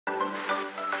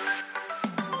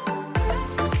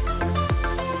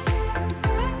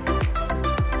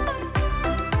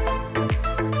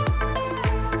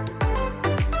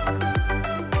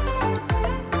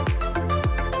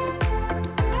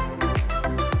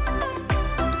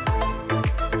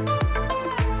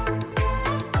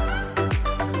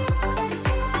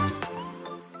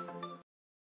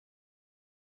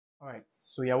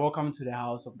So you're welcome to the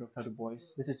house of Dr. Du Bois.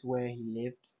 This is where he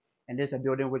lived, and this is a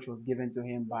building which was given to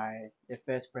him by the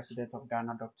first president of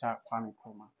Ghana, Dr. Kwame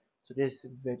Nkrumah. So this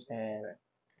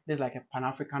is like a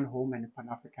Pan-African home and a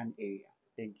Pan-African area.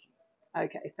 Thank you.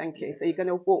 Okay, thank you. So you're going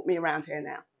to walk me around here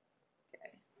now.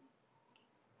 Okay.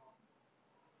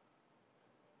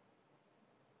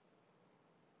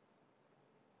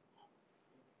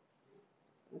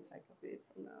 Just going to take a view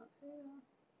from that here.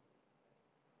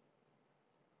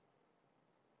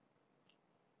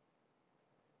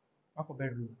 Upper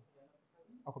bedroom.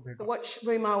 Upper So bedroom. what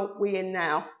room are we in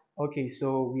now? Okay,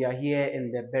 so we are here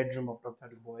in the bedroom of Dr.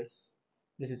 Du Bois.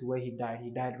 This is where he died.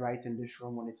 He died right in this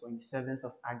room on the 27th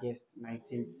of August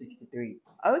 1963.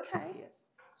 Okay.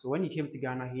 Yes. So when he came to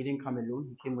Ghana, he didn't come alone.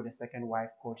 He came with a second wife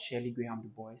called Shirley Graham Du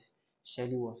Bois.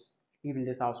 Shirley was living in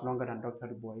this house longer than Dr.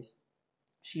 Du Bois.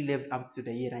 She lived up to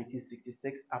the year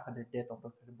 1966 after the death of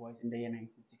Dr. Du Bois in the year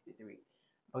 1963.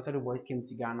 Dr. Du Bois came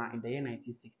to Ghana in the year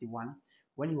 1961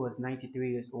 when he was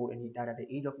 93 years old, and he died at the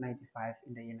age of 95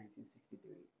 in the year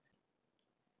 1963.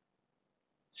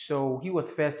 So he was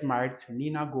first married to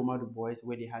Nina Goma Du Bois,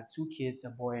 where they had two kids, a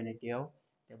boy and a girl.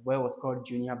 The boy was called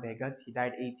Junior Beggars. He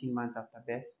died 18 months after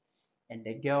birth. And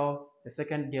the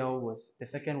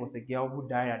second was a girl who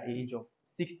died at the age of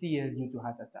 60 years due to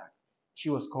heart attack. She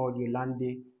was called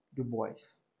Yolande Du Bois.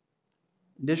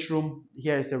 In this room,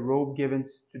 here is a robe given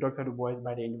to Dr. Du Bois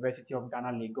by the University of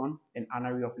Ghana, Legon, an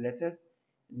honorary of letters.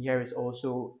 And here is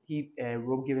also a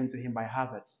robe given to him by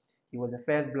Harvard. He was the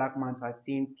first black man to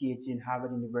attain PhD in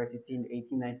Harvard University in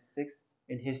 1896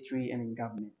 in history and in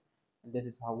government. And this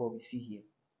is what we see here.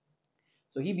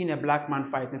 So he being a black man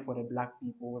fighting for the black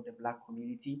people, the black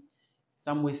community,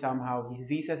 some way, somehow, his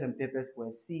visas and papers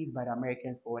were seized by the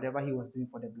Americans for whatever he was doing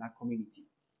for the black community.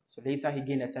 So later he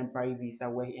gained a temporary visa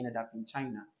where he ended up in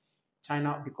China.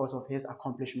 China because of his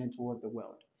accomplishment towards the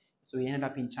world. So he ended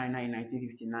up in China in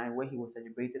 1959 where he was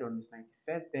celebrated on his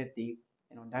 91st birthday,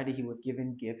 and on that day he was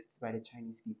given gifts by the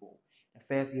Chinese people. The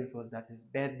first gift was that his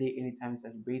birthday, anytime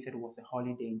celebrated, was a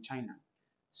holiday in China.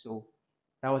 So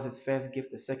that was his first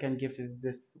gift. The second gift is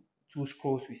this two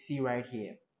scrolls we see right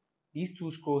here. These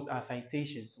two scrolls are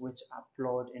citations which are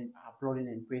applauding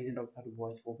and praising Dr. Du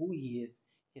Bois for who he is,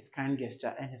 his kind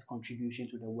gesture, and his contribution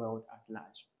to the world at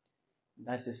large.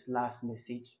 That's his last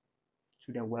message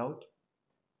to the world.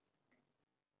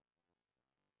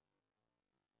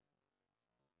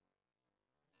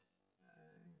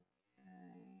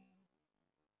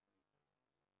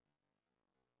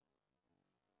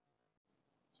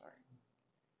 Sorry.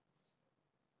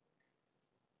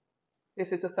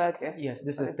 This is the third gift. Yes,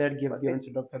 this is the third gift given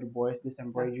to Dr. Du Bois. This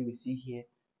embroidery we see here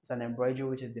is an embroidery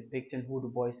which is depicting who Du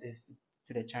Bois is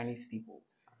to the Chinese people.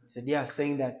 So they are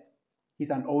saying that he's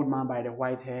an old man by the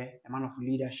white hair, a man of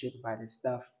leadership by the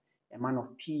staff, a man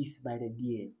of peace by the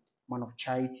deer, a man of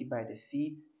charity by the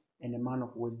seeds, and a man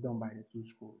of wisdom by the two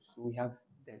scrolls. So we have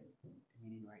the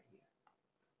meaning right here.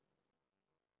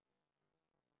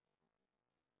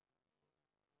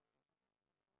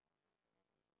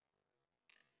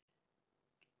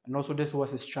 And also this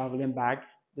was his traveling bag.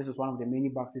 This is one of the many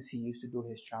boxes he used to do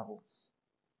his travels.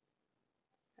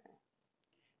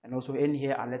 And also in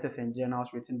here are letters and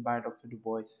journals written by Dr. Du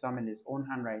Bois, some in his own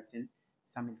handwriting,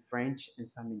 some in French, and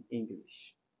some in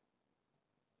English.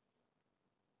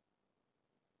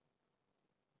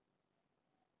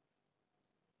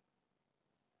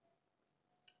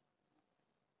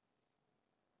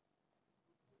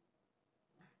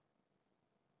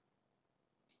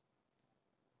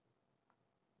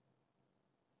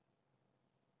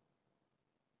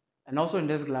 And also in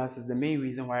this glass is the main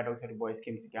reason why Dr. Du Bois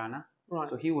came to Ghana. Right.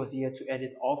 So he was here to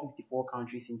edit all 54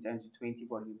 countries in 10 to 20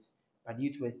 volumes. But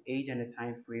due to his age and the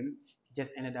time frame, he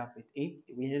just ended up with eight.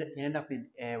 We ended up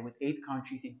with 8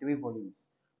 countries in 3 volumes.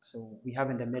 So we have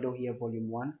in the middle here, volume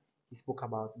 1, he spoke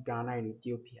about Ghana and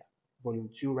Ethiopia. Volume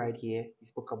 2 right here, he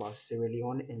spoke about Sierra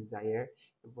Leone and Zaire.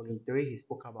 In volume 3, he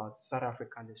spoke about South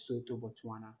Africa, Lesotho,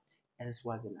 Botswana, and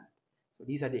Swaziland. So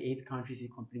these are the 8 countries he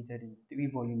completed in 3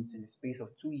 volumes in the space of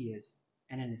 2 years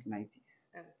and in his 90s.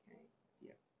 Okay.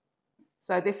 Yeah.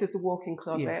 So this is the walk-in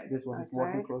closet. Yes, this was his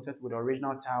walk-in closet with the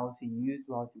original towels he used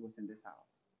whilst he was in this house.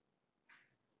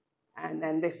 And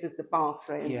then this is the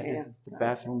bathroom Yeah, here. this is the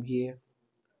bathroom here.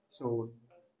 So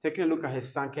taking a look at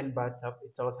his sunken bathtub,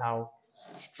 it tells how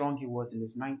strong he was in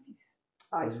his 90s.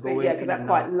 I see, yeah, because that's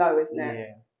quite low, isn't it?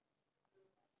 Yeah.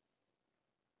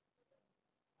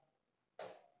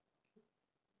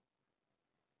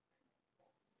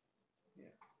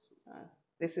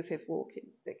 This is his walk-in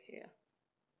stick here.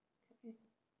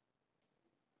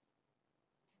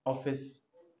 Office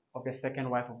of the second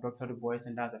wife of Dr. Du Bois,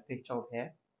 and that's a picture of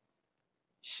her.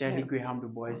 Shirley Yeah. Graham Du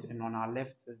Bois, and on our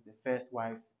left is the first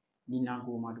wife, Nina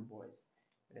Goma Du Bois.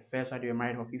 The first wife, they were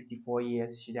married for 54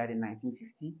 years. She died in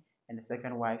 1950, and the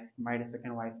second wife married the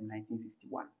second wife in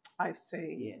 1951. I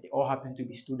see. Yeah, they all happened to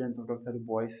be students of Dr. Du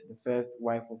Bois. The first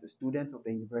wife was a student of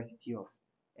the University of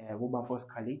Wilberforce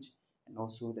College, and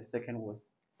also the second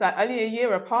was, So only a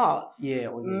year apart. yeah,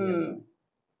 only a year Mm, ago.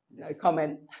 no This-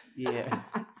 comment. yeah,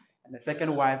 and the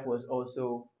second wife was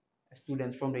also a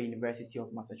student from the University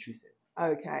of Massachusetts.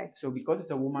 Okay. So because it's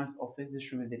a woman's office,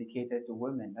 this room is dedicated to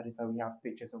women. That is why we have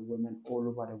pictures of women all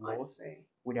over the I walls see.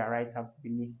 with their write-ups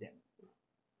beneath them.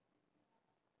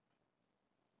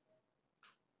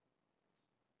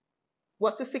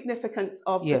 What's the significance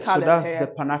of the Yes, so colours that's the here?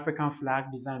 Pan-African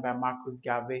flag designed by Marcus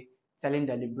Garvey, telling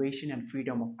the liberation and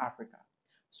freedom of Africa.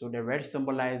 So the red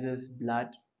symbolizes blood,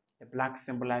 the black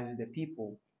symbolizes the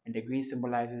people, and the green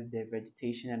symbolizes the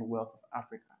vegetation and wealth of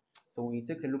Africa. So when you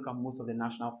take a look at most of the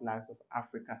national flags of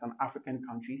Africa, some African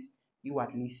countries, you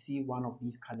at least see one of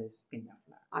these colors in their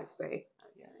flag. I see. Okay.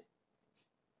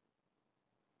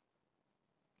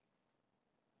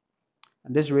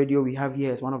 And this radio we have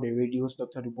here is one of the radios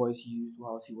Dr. Du Bois used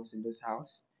whilst he was in this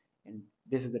house. And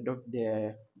this is the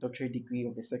doctorate degree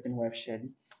of the second wife,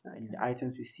 Shelley. And the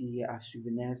items we see here are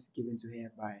souvenirs given to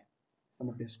her by some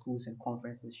of the schools and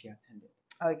conferences she attended.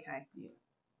 Okay. Yeah.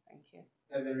 Thank you.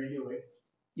 That's the radio, right?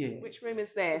 Yeah. Which room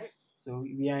is this? So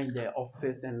we are in the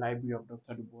office and library of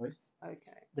Dr. Du Bois.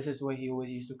 Okay. This is where he always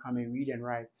used to come and read and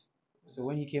write. So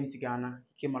when he came to Ghana,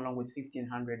 he came along with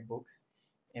 1,500 books,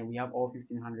 and we have all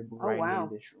 1,500 books Oh, right here wow.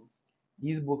 in this room.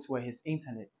 These books were his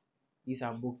internet. These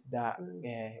are books that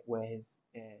were his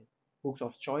books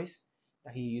of choice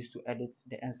that he used to edit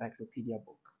the encyclopedia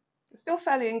book. It's still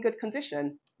fairly in good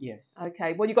condition. Yes.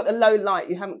 Okay. Well, you've got the low light.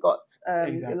 You haven't got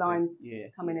Exactly. the line Yeah.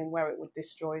 coming in where it would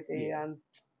destroy the Yeah.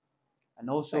 And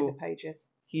the also, pages.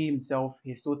 he himself,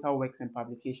 his total works and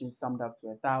publications summed up to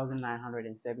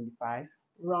 1,975.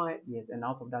 Right. Yes, and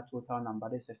out of that total number,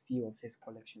 there's a few of his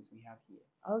collections we have here.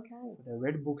 Okay. So the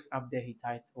red books up there he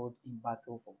titled In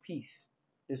Battle for Peace.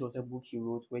 This was a book he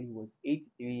wrote when he was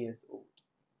 83 years old.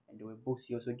 And there were books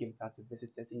he also gave out to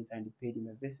visitors anytime they paid him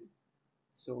a visit.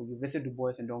 So you visit Du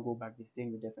Bois and don't go back the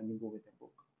same, you definitely go with the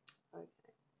book. Okay.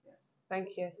 Yes. Thank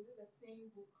you.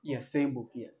 Yes, same book,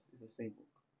 yes. It's the same book.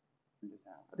 In this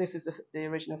house. This is the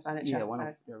original furniture. Yeah, one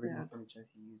of the original Yeah. furniture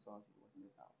he used whilst he was in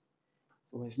this house.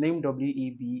 So his name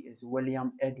WEB is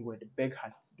William Edward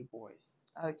Beghat Du Bois.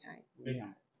 Okay.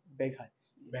 Beghat. Beghat.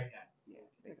 Yes.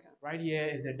 Yeah. Okay. Right here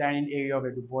is the dining area of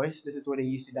the Du Bois. This is where they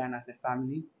used to dine as a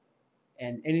family.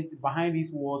 And behind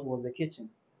these walls was the kitchen.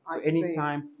 So I see.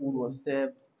 anytime food was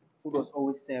served, food was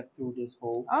always served through this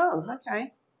hole Oh,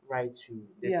 okay. right to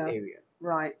this Yeah. area.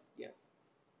 Right. Yes.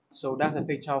 So that's a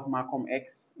picture of Malcolm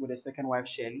X with his second wife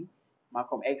Shirley.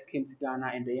 Malcolm X came to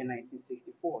Ghana in the year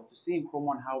 1964 to see in Nkrumah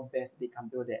on how best they can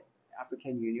build the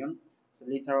African Union. So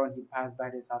later on, he passed by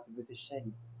this house to visit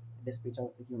Shirley. This picture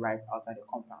was taken right outside the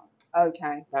compound.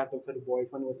 Okay. That's Dr. Du Bois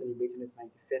when he was celebrating his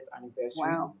 95th anniversary.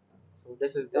 Wow. So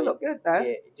this is Still the look good though.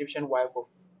 Egyptian wife of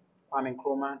Kwame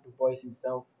Nkrumah, Du Bois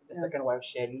himself, the Yeah. second wife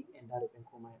Shirley, and that is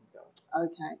Nkrumah himself.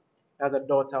 Okay. That's a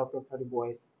daughter of Dr. Du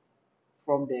Bois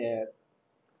from the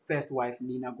first wife,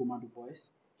 Nina Goma Du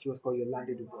Bois. She was called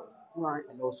Yolande Du Bois. Right.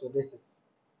 And also this is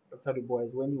Dr. Du Bois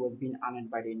when he was being honored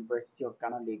by the University of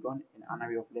Ghana, Legon, in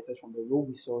honoring of letters from the room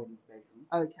we saw in his bedroom.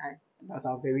 Okay. And that's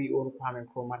our very own Kwame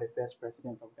Nkrumah, the first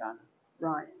president of Ghana.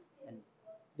 Right. And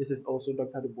this is also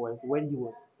Dr. Du Bois when he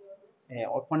was,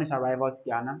 upon his arrival to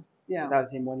Ghana. Yeah. So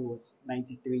that's him when he was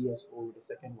 93 years old, the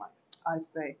second wife. I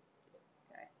see.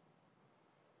 Okay.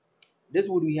 This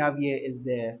wood we have here is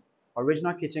the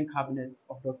original kitchen cabinet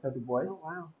of Dr. Du Bois. Oh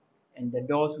wow. And the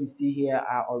doors we see here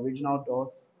are original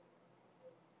doors.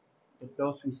 The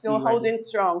doors we Still see right holding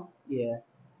strong. here.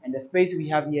 And the space we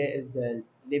have here is the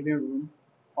living room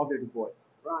of the Du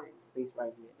Bois. Right. Space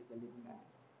right here is a living room.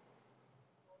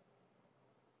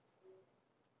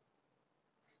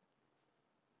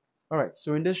 Alright,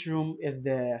 so in this room is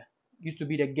the used to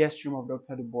be the guest room of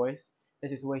Dr. Du Bois.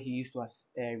 This is where he used to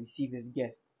receive his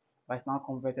guests, but it's now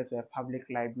converted to a public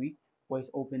library where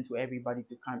it's open to everybody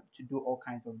to come to do all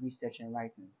kinds of research and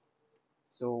writings.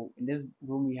 So in this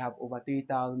room we have over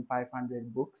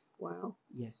 3,500 books. Wow.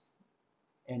 Yes,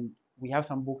 and we have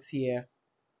some books here.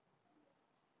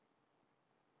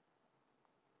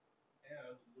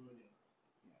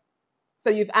 So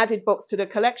you've added books to the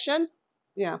collection?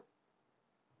 Yeah.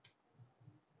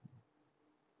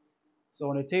 So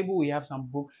on the table we have some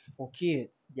books for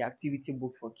kids, the activity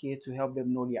books for kids to help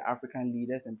them know their African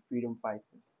leaders and freedom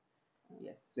fighters.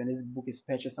 Yes, so this book is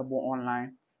purchasable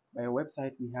online by a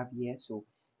website we have here. So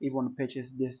if you want to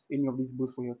purchase any of these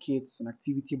books for your kids, an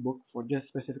activity book for just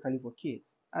specifically for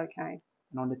kids. Okay.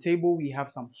 And on the table, we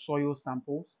have some soil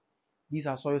samples. These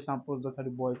are soil samples Dr. Du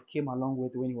Bois came along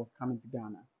with when he was coming to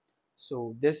Ghana.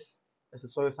 So this is a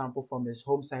soil sample from his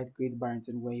home site, Great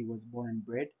Barrington, where he was born and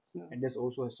bred. Yeah. And there's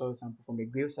also a soil sample from the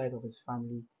grave site of his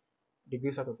family. The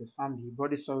grave site of his family. He brought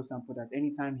this soil sample that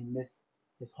anytime he missed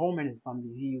his home and his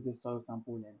family, he uses soil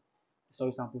sample and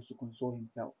soil samples to console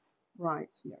himself.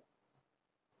 Right. Yeah.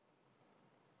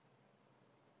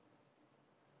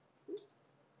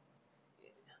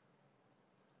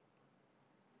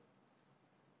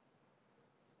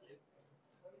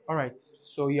 All right,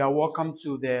 so you are welcome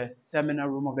to the seminar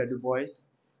room of the Du Bois.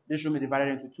 This room is divided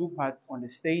into two parts. On the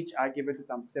stage, I give it to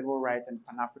some civil rights and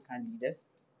Pan-African leaders.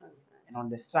 Okay. And on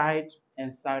the side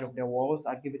and side of the walls,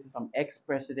 I give it to some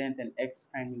ex-presidents and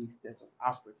ex-prime ministers of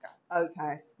Africa.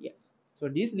 Okay. Yes. So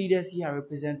these leaders here are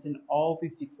representing all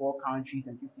 54 countries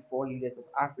and 54 leaders of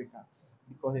Africa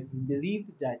because it is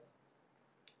believed that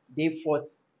they fought,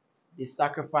 they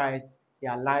sacrificed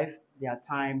their life, their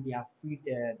time, their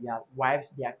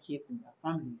wives, their kids, and their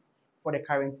families for the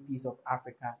current peace of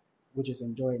Africa, which is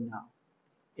enjoying now.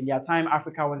 In their time,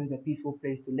 Africa wasn't a peaceful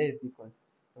place to live because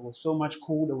there was so much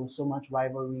cool, there was so much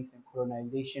rivalries and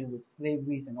colonization with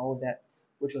slaveries and all that,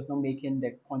 which was not making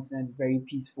the continent very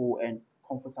peaceful and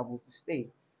comfortable to stay.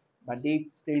 But they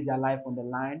placed their life on the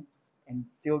line and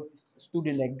stood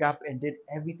in the gap and did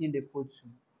everything they could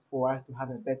for us to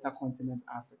have a better continent,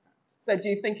 Africa. So do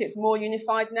you think it's more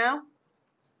unified now?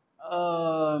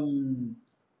 Um,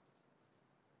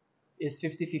 it's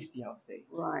 50-50, I'll say.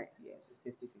 Right. Yes, it's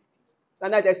 50-50. So I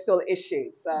know there's still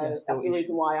issues, so There's still that's the reason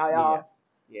issues. why I Yeah. asked.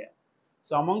 Yeah.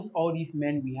 So amongst all these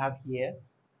men we have here,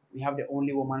 we have the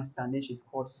only woman standing. She's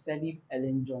called Sirleaf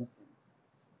Ellen Johnson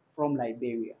from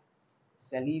Liberia.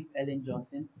 Sirleaf Ellen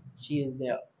Johnson. She is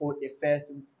the first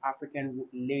African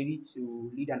lady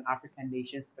to lead an African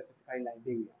nation, specifically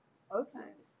Liberia. Okay.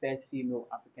 The first female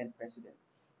African president.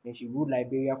 And she ruled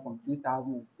Liberia from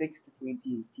 2006 to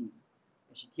 2018.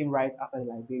 And she came right after the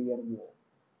Liberian War.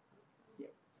 Yeah.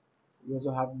 We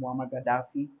also have Muammar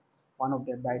Gaddafi, one of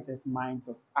the brightest minds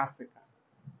of Africa.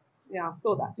 Yeah, I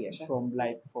saw that Yes, picture. from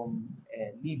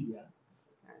Libya,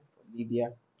 Okay. from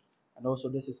Libya, and also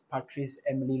this is Patrice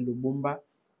Emery Lumumba.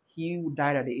 He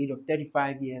died at the age of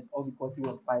 35 years, all because he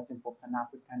was fighting for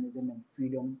Pan-Africanism and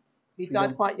freedom. He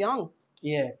died Freedom, quite young.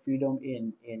 yeah, freedom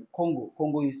in Congo.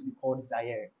 Congo used to be called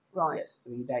Zaire. Right. Yes, so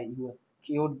he died. He was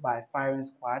killed by a firing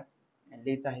squad, and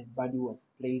later his body was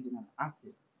placed in an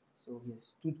acid. So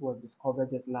his tooth was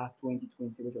discovered just last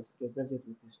 2020, which was left just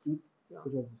with his tooth, Yeah.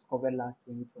 which was discovered last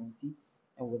 2020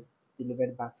 and was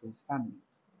delivered back to his family.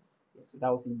 Yeah, so that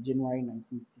was in January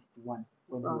 1961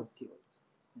 when he Right. was killed.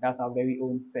 That's our very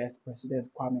own first president,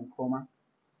 Kwame Nkrumah,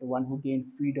 the one who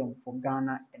gained freedom for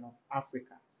Ghana and of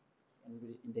Africa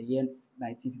in the year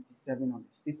 1957 on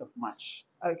the 6th of March.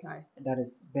 Okay. And that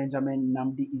is Benjamin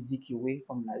Nnamdi Azikiwe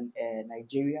from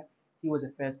Nigeria. He was the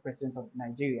first president of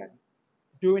Nigeria.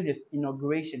 During this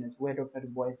inauguration is where Dr. Du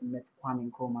Bois met Kwame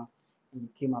Nkrumah and he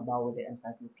came about with the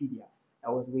encyclopedia.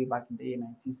 That was way back in the year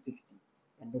 1960.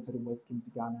 And Dr. Du Bois came to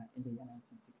Ghana in the year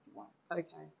 1961.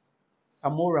 Okay.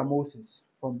 Samora Moses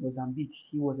from Mozambique,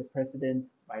 he was a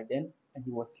president by then and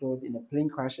he was killed in a plane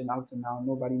crash, and up to now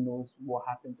nobody knows what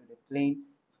happened to the plane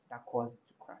that caused it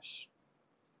to crash.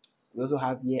 We also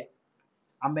have here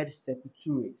Ahmed Sekou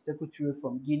Toure. Sekou Toure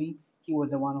from Guinea, he was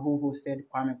the one who hosted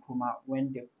Kwame Nkrumah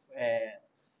when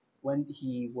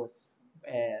he was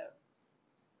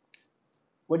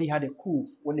when he had a coup,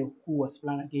 when the coup was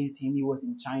planned against him. He was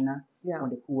in China. Yeah.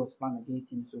 When the coup was planned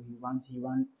against him, so he ran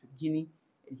to Guinea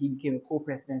and he became a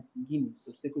co-president in Guinea.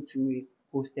 So Sekou Toure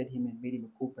hosted him and made him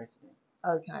a co-president.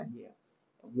 Okay. Yeah.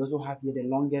 And we also have here the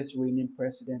longest reigning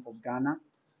president of Ghana,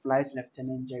 Flight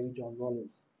Lieutenant Jerry John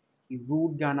Rawlings. He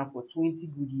ruled Ghana for 20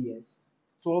 good years,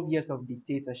 12 years of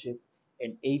dictatorship,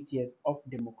 and 8 years of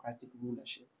democratic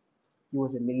rulership. He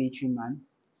was a military man,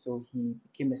 so he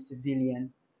became a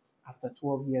civilian after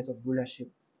 12 years of rulership.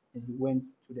 And he went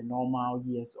to the normal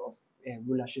years of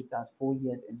rulership, that's 4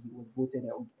 years, and he was voted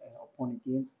upon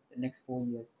again the next 4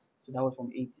 years. So that was from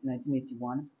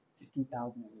 1981 to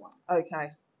 2001.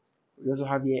 Okay. We also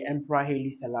have here Emperor Haile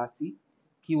Selassie.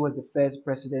 He was the first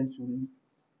president to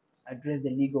address the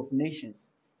League of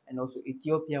Nations. And also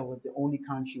Ethiopia was the only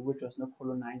country which was not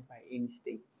colonized by any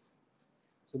states.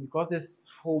 So because this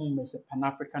home is a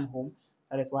Pan-African home,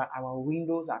 that is why our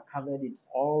windows are covered in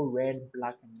all red,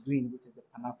 black, and green, which is the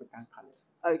Pan-African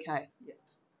colors. Okay.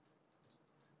 Yes.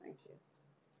 Thank you.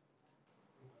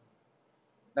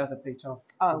 That's a picture of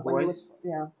Oh, the when he boys. was,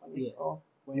 yeah, when he was Yes. 4.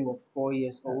 When he was 4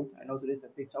 years old. Okay. And also there's a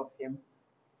picture of him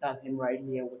That's him right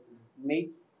here with his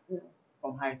mates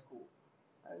from high school.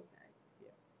 Okay.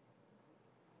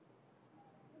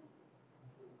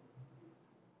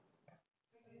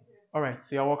 All right,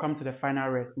 so you're welcome to the final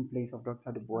resting place of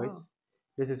Dr. Du Bois. Oh.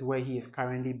 This is where he is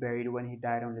currently buried when he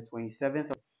died on the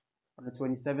 27th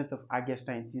of August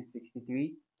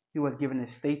 1963. He was given a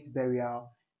state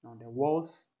burial on the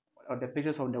walls, or the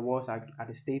pictures on the walls are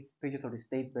the state pictures of the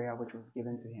state burial which was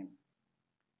given to him.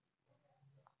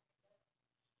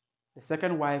 The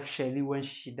second wife, Shirley, when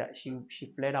she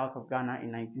fled out of Ghana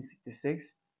in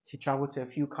 1966, she traveled to a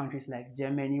few countries like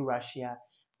Germany, Russia.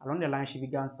 Along the line, she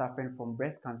began suffering from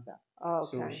breast cancer. Okay.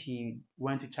 So she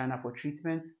went to China for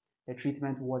treatment. The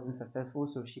treatment wasn't successful,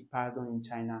 so she passed on in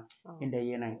China in the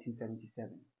year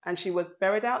 1977. And she was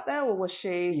buried out there, or was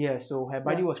she? Yeah, so her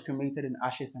body was cremated in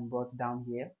ashes and brought down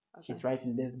here. Okay. She's right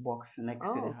in this box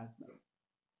next to the husband.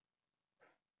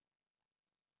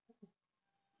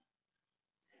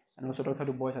 And also, Dr.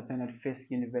 Du Bois attended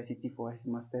Fisk University for his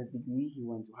master's degree. He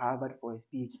went to Harvard for his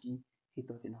PhD. He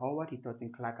taught in Howard. He taught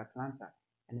in Clark, Atlanta.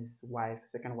 And his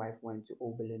second wife, went to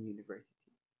Oberlin University.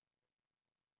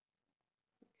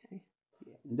 Okay.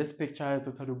 Yeah. In this picture is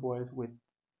Dr. Du Bois with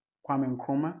Kwame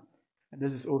Nkrumah. And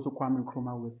this is also Kwame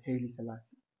Nkrumah with Haile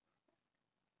Selassie.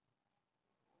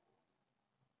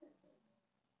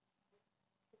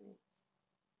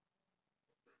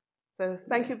 So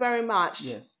thank you very much.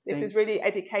 Yes. This is really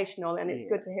educational, and it's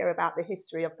good to hear about the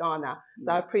history of Ghana.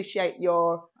 So I appreciate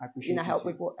your help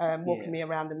with walking me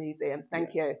around the museum.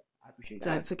 Thank you. I appreciate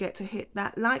that. Don't forget to hit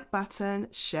that like button,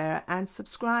 share and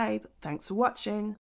subscribe. Thanks for watching.